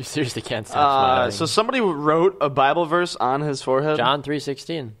 Unbelievable! You seriously can't stop smiling. So somebody wrote a Bible verse on his forehead. John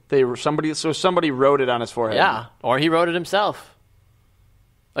 3:16. Somebody wrote it on his forehead. Yeah, or he wrote it himself.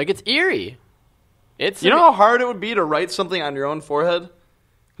 Like, it's eerie. You know how hard it would be to write something on your own forehead?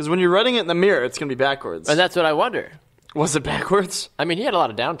 Because when you're writing it in the mirror, it's going to be backwards. And that's what I wonder. Was it backwards? I mean, he had a lot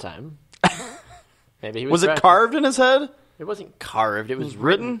of downtime. Maybe he was it carved in his head? It wasn't carved. It was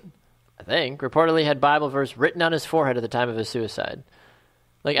written. I think. Reportedly had Bible verse written on his forehead at the time of his suicide.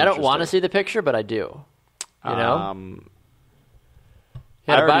 Like, I don't want to see the picture, but I do. You know?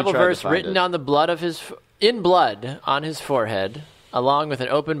 He had a Bible verse written on the blood of in blood on his forehead, along with an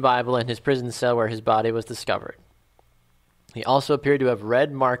open Bible in his prison cell where his body was discovered. He also appeared to have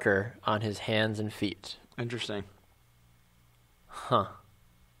red marker on his hands and feet. Interesting. Huh.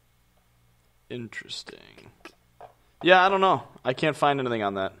 Interesting. Yeah, I don't know. I can't find anything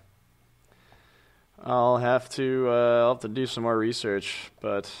on that. I'll have to do some more research,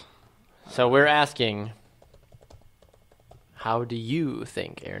 but... So we're asking, how do you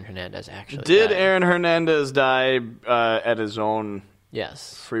think Aaron Hernandez actually died? Aaron Hernandez die at his own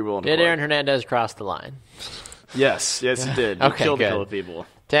free will? Did Aaron Hernandez cross the line? Yes, he did. He killed a couple of people.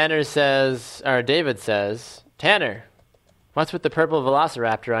 David says, Tanner, what's with the purple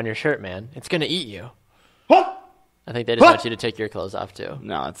velociraptor on your shirt, man? It's going to eat you. What? I think they just want you to take your clothes off, too.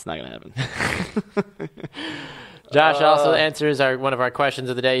 No, it's not going to happen. Josh also answers one of our questions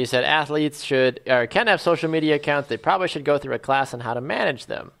of the day. He said, athletes can have social media accounts. They probably should go through a class on how to manage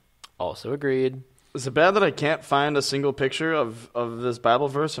them. Also agreed. Is it bad that I can't find a single picture of this Bible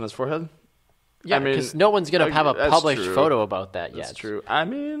verse on his forehead? Yeah, because no one's going to have a published photo about that yet. That's true. I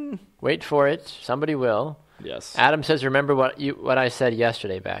mean... Wait for it. Somebody will. Yes. Adam says, remember what I said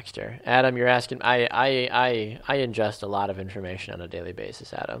yesterday, Baxter. Adam, you're asking... I ingest a lot of information on a daily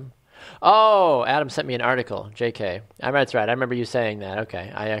basis, Adam. Oh, Adam sent me an article. JK. That's right. I remember you saying that.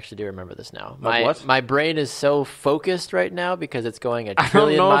 Okay. I actually do remember this now. My brain is so focused right now because it's going a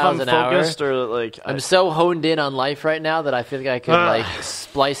trillion miles an hour. I'm so honed in on life right now that I feel like I could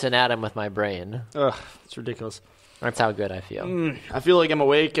splice an atom with my brain. Ugh, it's ridiculous. That's how good I feel. I feel like I'm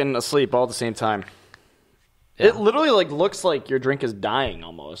awake and asleep all at the same time. Yeah. It literally looks like your drink is dying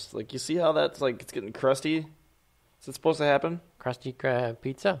almost. Like, you see how that's it's getting crusty? Is it supposed to happen? Krusty Krab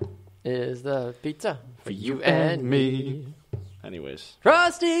pizza is the pizza for you and me. Anyways.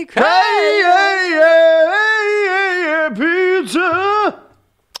 Krusty Krab! Hey, pizza!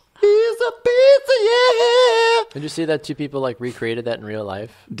 He's a pizza, yeah! Did you see that two people recreated that in real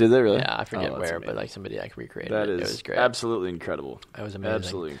life? Did they really? Yeah, I forget where, amazing. But somebody recreated it. It was great. Absolutely incredible. That was amazing.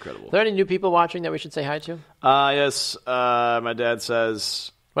 Absolutely incredible. Are there any new people watching that we should say hi to? Yes. My dad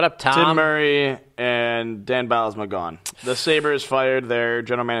says... What up, Tom? Tim Murray and Dan Bylsma gone. The Sabres fired their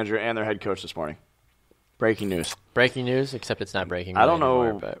general manager and their head coach this morning. Breaking news. Breaking news, except it's not breaking news. I don't know.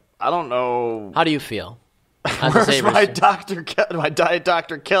 Anymore, but I don't know. How do you feel? Where's my Diet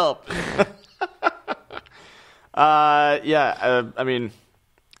Dr. Kelp? I mean,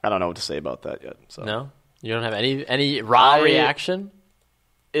 I don't know what to say about that yet. So. No? You don't have any raw reaction?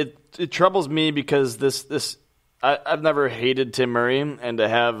 It troubles me because this I've never hated Tim Murray, and to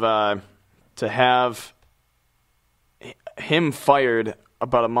have him fired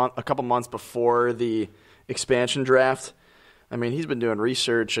about a couple months before the expansion draft. I mean, he's been doing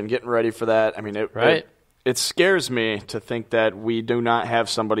research and getting ready for that. I mean, it scares me to think that we do not have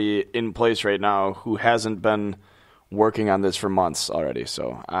somebody in place right now who hasn't been working on this for months already.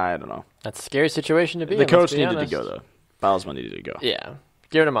 So I don't know. That's a scary situation to be in. The coach needed to go, though. Bylsma needed to go. Yeah.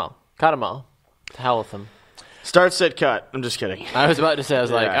 Give them all. Cut them all. To hell with them. Start, sit, cut. I'm just kidding. I was about to say,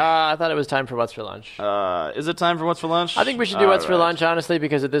 I thought it was time for What's for Lunch. Is it time for What's for Lunch? I think we should do What's for Lunch, honestly,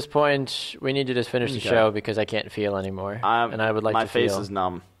 because at this point, we need to just finish the show because I can't feel anymore. And I would like to feel. My face is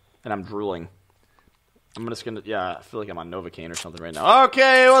numb, and I'm drooling. I'm just going to, I feel like I'm on Novocaine or something right now.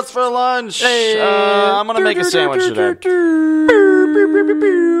 Okay, What's for Lunch? Hey. I'm going to make a sandwich today.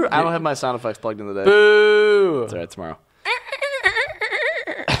 I don't have my sound effects plugged in today. Boo! It's all right, tomorrow.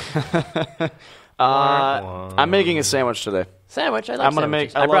 I'm making a sandwich today. Sandwich? I love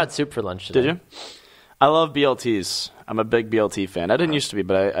sandwiches. I brought soup for lunch today. Did you? I love BLTs. I'm a big BLT fan. I didn't used to be,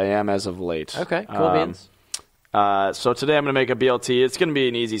 but I am as of late. Okay, cool beans. So today I'm going to make a BLT. It's going to be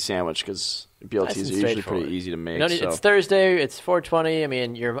an easy sandwich because BLTs are usually pretty easy to make. It's Thursday. It's 4:20. I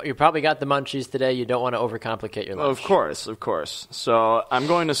mean, you probably got the munchies today. You don't want to overcomplicate your lunch. Of course. So I'm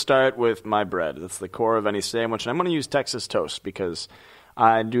going to start with my bread. That's the core of any sandwich. And I'm going to use Texas toast because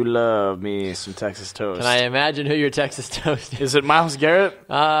I do love me some Texas toast. Can I imagine who your Texas toast is? Is it Myles Garrett?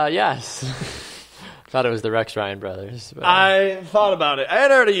 Yes. Thought it was the Rex Ryan brothers. But, I thought about it. I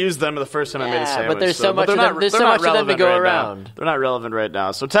had already used them the first time I made a sandwich. But there's so much of them to go around. They're not relevant right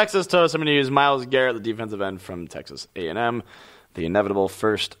now. So Texas toast, I'm going to use Myles Garrett, the defensive end from Texas A&M, the inevitable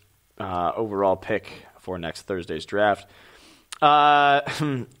first overall pick for next Thursday's draft. So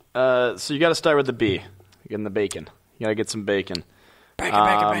you got to start with the B. You're getting the bacon. You got to get some bacon.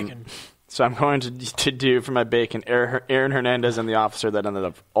 Bacon. So I'm going to do for my bacon Aaron Hernandez and the officer that ended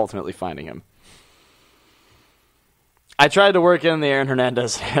up ultimately finding him. I tried to work in the Aaron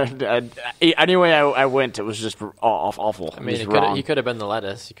Hernandez. Anyway, I went. It was just awful. I mean, he could have been the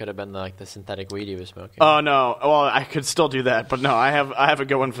lettuce. He could have been the synthetic weed he was smoking. Oh no! Well, I could still do that, but no, I have a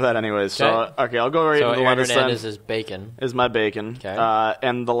good one for that anyways. So okay, I'll go right into the lettuce. Aaron Hernandez is bacon. Is my bacon. Okay.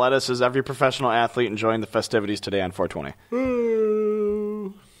 And the lettuce is every professional athlete enjoying the festivities today on 420.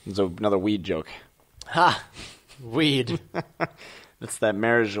 It's another weed joke. Ha! Weed. It's that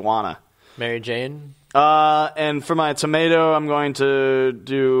marijuana. Mary Jane. And for my tomato, I'm going to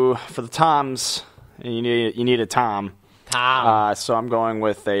do for the Toms. You need a Tom. So I'm going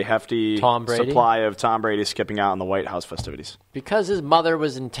with a hefty supply of Tom Brady skipping out on the White House festivities because his mother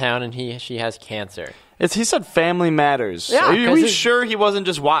was in town and she has cancer. He said Family Matters. Yeah, are we sure he wasn't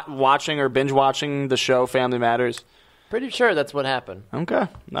just watching or binge watching the show Family Matters? Pretty sure that's what happened. Okay,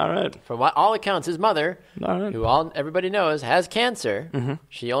 all right. From all accounts, his mother, who everybody knows has cancer,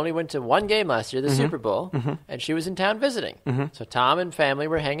 she only went to one game last year, the Super Bowl, and she was in town visiting. So Tom and family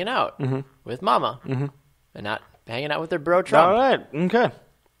were hanging out with Mama and not hanging out with their bro Trump. All right, okay. And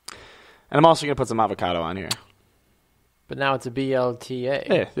I'm also going to put some avocado on here. But now it's a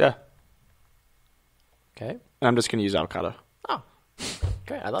BLTA. Yeah. Okay. And I'm just going to use avocado. Oh.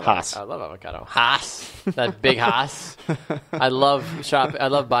 Great. I love Haas. I love avocado. Haas. That big Haas. I love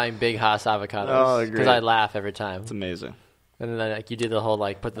buying big Haas avocados because I laugh every time. It's amazing. And then you do the whole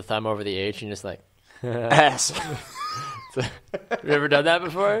put the thumb over the H and just ass. Have you ever done that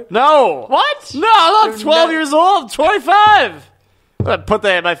before? No. What? No, I'm 12 years old. 25. I put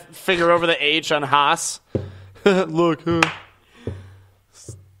my finger over the H on Haas. Look.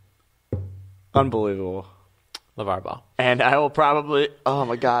 Unbelievable. LeVar Ball. And I will probably... Oh,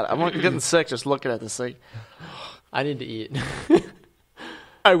 my God. I'm getting sick just looking at this thing. I need to eat.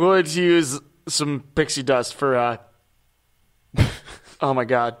 I'm going to use some pixie dust for... Oh, my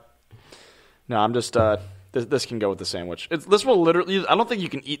God. No, I'm just... This can go with the sandwich. This will literally... I don't think you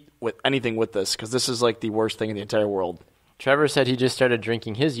can eat with anything with this because this is the worst thing in the entire world. Trevor said he just started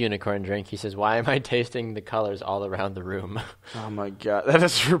drinking his unicorn drink. He says, why am I tasting the colors all around the room? Oh, my God. That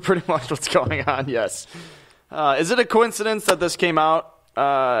is pretty much what's going on, yes. Is it a coincidence that this came out?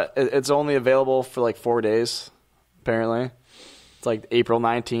 It's only available for 4 days, apparently. It's April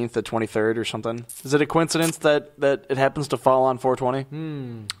 19th to 23rd or something. Is it a coincidence that it happens to fall on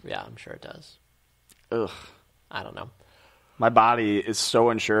 420? Yeah, I'm sure it does. Ugh. I don't know. My body is so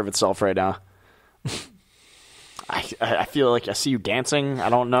unsure of itself right now. I feel like I see you dancing. I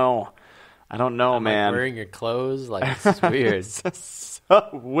don't know. Man. Wearing your clothes. It's weird. It's so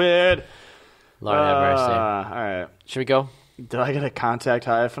weird. Lord have mercy. All right. Should we go? Did I get a contact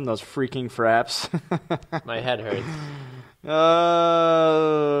high from those freaking fraps? My head hurts.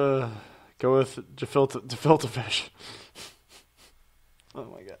 Go with gefilte fish. Oh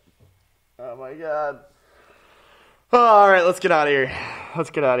my god. Oh my god. Oh, all right, let's get out of here.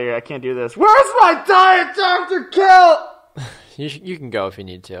 I can't do this. Where's my diet, Dr. Kill? You can go if you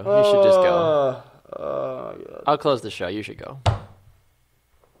need to. You should just go. Oh my god. I'll close the show. You should go.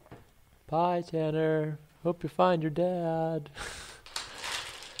 Bye, Tanner. Hope you find your dad.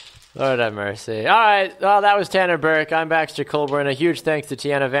 Lord have mercy. All right. Well, that was Tanner Burke. I'm Baxter Colburn. A huge thanks to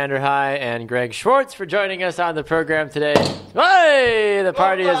Tiana Vanderhei and Greg Schwartz for joining us on the program today. Hey, the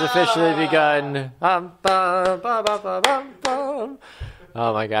party has officially begun. Oh,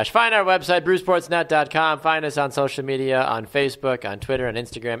 my gosh. Find our website, brewsportsnet.com. Find us on social media, on Facebook, on Twitter, and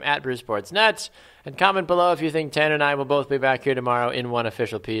Instagram, @brewsportsnet. And comment below if you think Tanner and I will both be back here tomorrow in one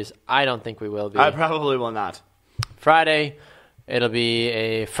official piece. I don't think we will be. I probably will not. Friday. It'll be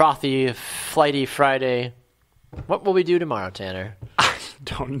a frothy, flighty Friday. What will we do tomorrow, Tanner? I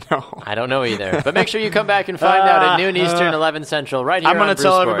don't know. I don't know either. But make sure you come back and find out at noon Eastern, 11 Central, right here I'm going to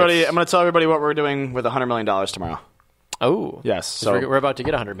tell everybody what we're doing with $100 million tomorrow. Oh. Yes. So we're about to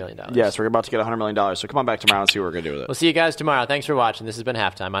get $100 million. Yes, we're about to get $100 million. So come on back tomorrow and see what we're going to do with it. We'll see you guys tomorrow. Thanks for watching. This has been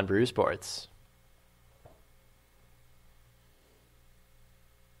Halftime on Brew Sports.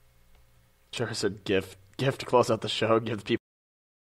 Sure said gift to close out the show. Give the people